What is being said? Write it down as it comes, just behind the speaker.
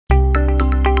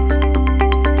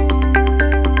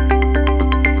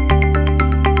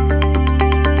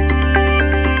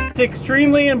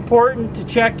extremely important to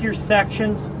check your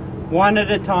sections one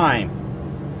at a time.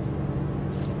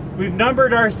 We've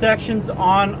numbered our sections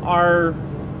on our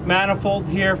manifold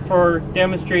here for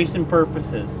demonstration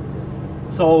purposes.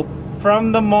 So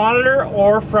from the monitor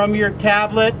or from your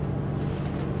tablet,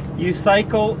 you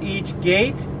cycle each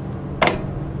gate.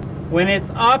 When it's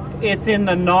up, it's in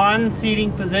the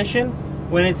non-seating position.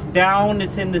 When it's down,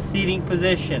 it's in the seating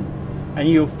position. And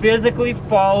you physically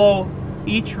follow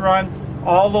each run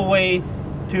all the way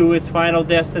to its final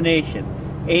destination.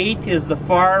 8 is the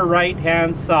far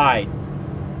right-hand side.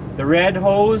 The red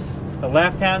hose, the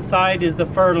left-hand side, is the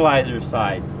fertilizer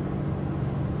side.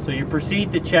 So you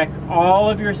proceed to check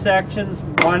all of your sections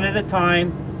one at a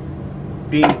time,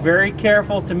 being very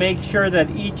careful to make sure that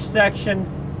each section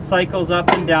cycles up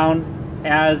and down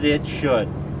as it should.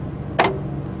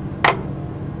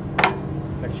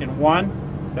 Section 1,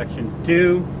 Section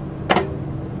 2,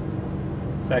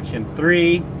 Section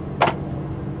 3,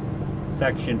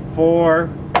 Section 4,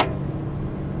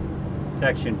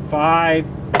 Section 5,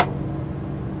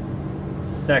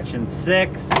 Section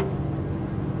 6,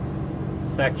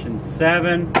 Section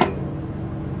 7,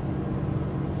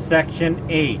 Section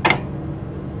 8.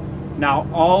 Now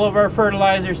all of our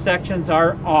fertilizer sections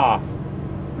are off.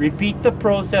 Repeat the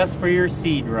process for your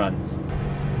seed runs.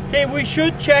 Okay, we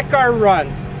should check our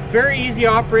runs. Very easy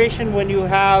operation when you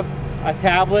have a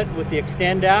tablet with the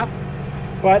Extend app.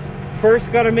 But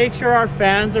first, got to make sure our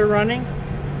fans are running.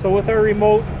 So with our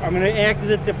remote, I'm going to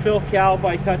exit the fill cal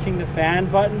by touching the fan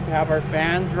button to have our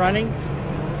fans running.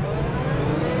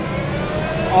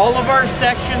 All of our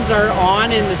sections are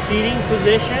on in the seating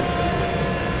position.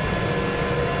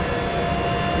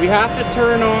 We have to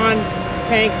turn on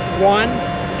tanks 1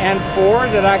 and 4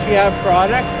 that actually have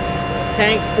products.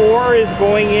 Tank 4 is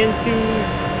going into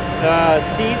the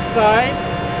seed side,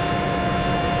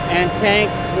 and tank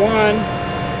 1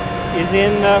 is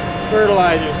in the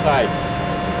fertilizer side.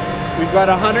 We've got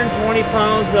 120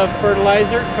 pounds of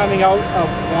fertilizer coming out of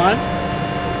 1,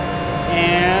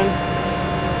 and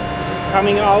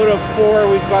coming out of 4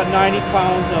 we've got 90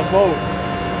 pounds of oats.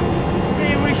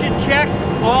 Okay, we should check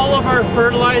all of our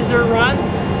fertilizer runs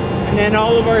and then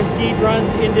all of our seed runs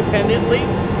independently.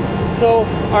 So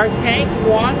our tank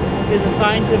 1 is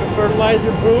assigned to the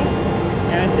fertilizer boom,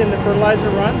 and it's in the fertilizer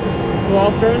run. So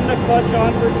I'll turn the clutch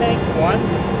on for tank 1.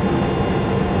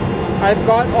 I've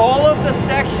got all of the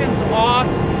sections off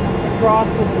across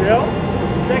the drill.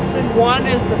 Section 1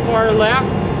 is the far left.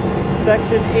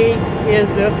 Section 8 is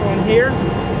this one here.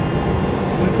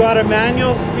 We've got a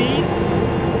manual speed,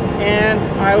 and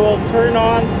I will turn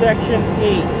on section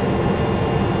 8.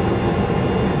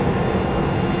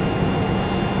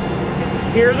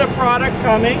 Hear the product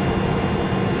coming.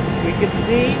 We can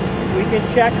see, we can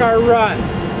check our runs.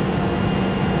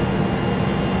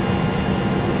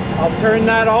 I'll turn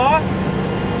that off.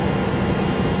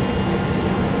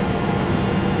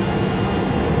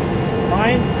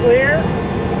 Line's clear.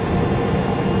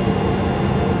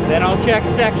 Then I'll check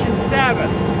section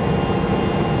 7.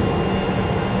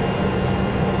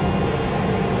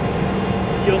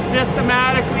 You'll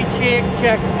systematically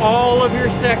check all of your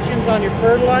sections on your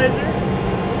fertilizer.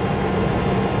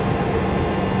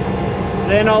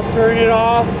 Then I'll turn it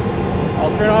off.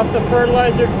 I'll turn off the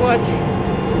fertilizer clutch,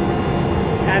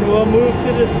 and we'll move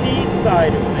to the seed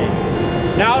side of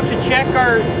things. Now to check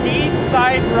our seed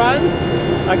side runs,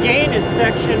 again it's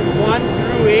section 1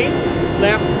 through 8,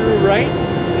 left through right.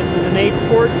 This is an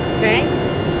 8-quart tank.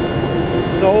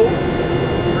 So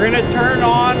we're going to turn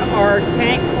on our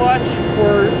tank clutch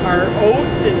for our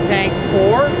oats in tank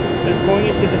 4 that's going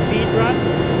into the seed run.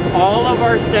 All of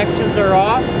our sections are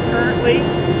off currently.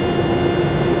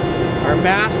 Our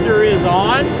master is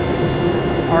on.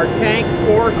 Our tank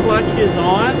 4 clutch is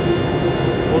on.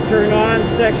 We'll turn on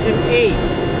section 8.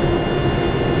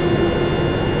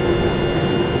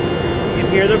 You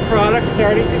can hear the product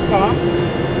starting to come.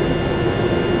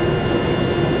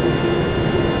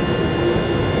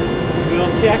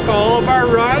 We'll check all of our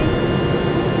runs.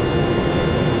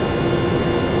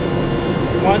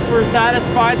 Once we're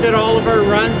satisfied that all of our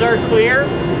runs are clear,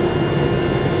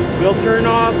 we'll turn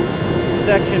off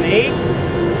section 8,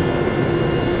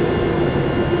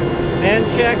 then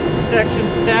check section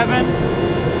 7.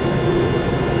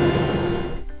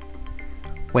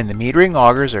 When the metering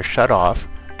augers are shut off,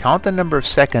 count the number of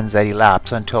seconds that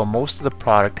elapse until most of the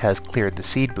product has cleared the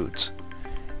seed boots.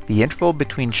 The interval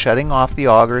between shutting off the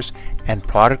augers and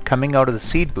product coming out of the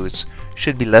seed boots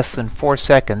should be less than 4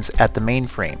 seconds at the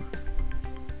mainframe.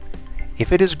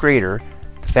 If it is greater,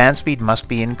 the fan speed must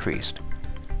be increased.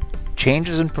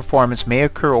 Changes in performance may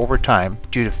occur over time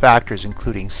due to factors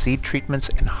including seed treatments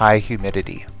and high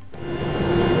humidity.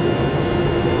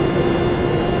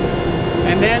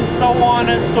 and then so on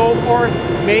and so forth,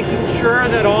 making sure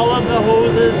that all of the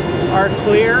hoses are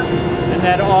clear and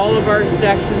that all of our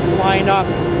sections line up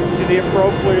to the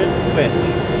appropriate switch.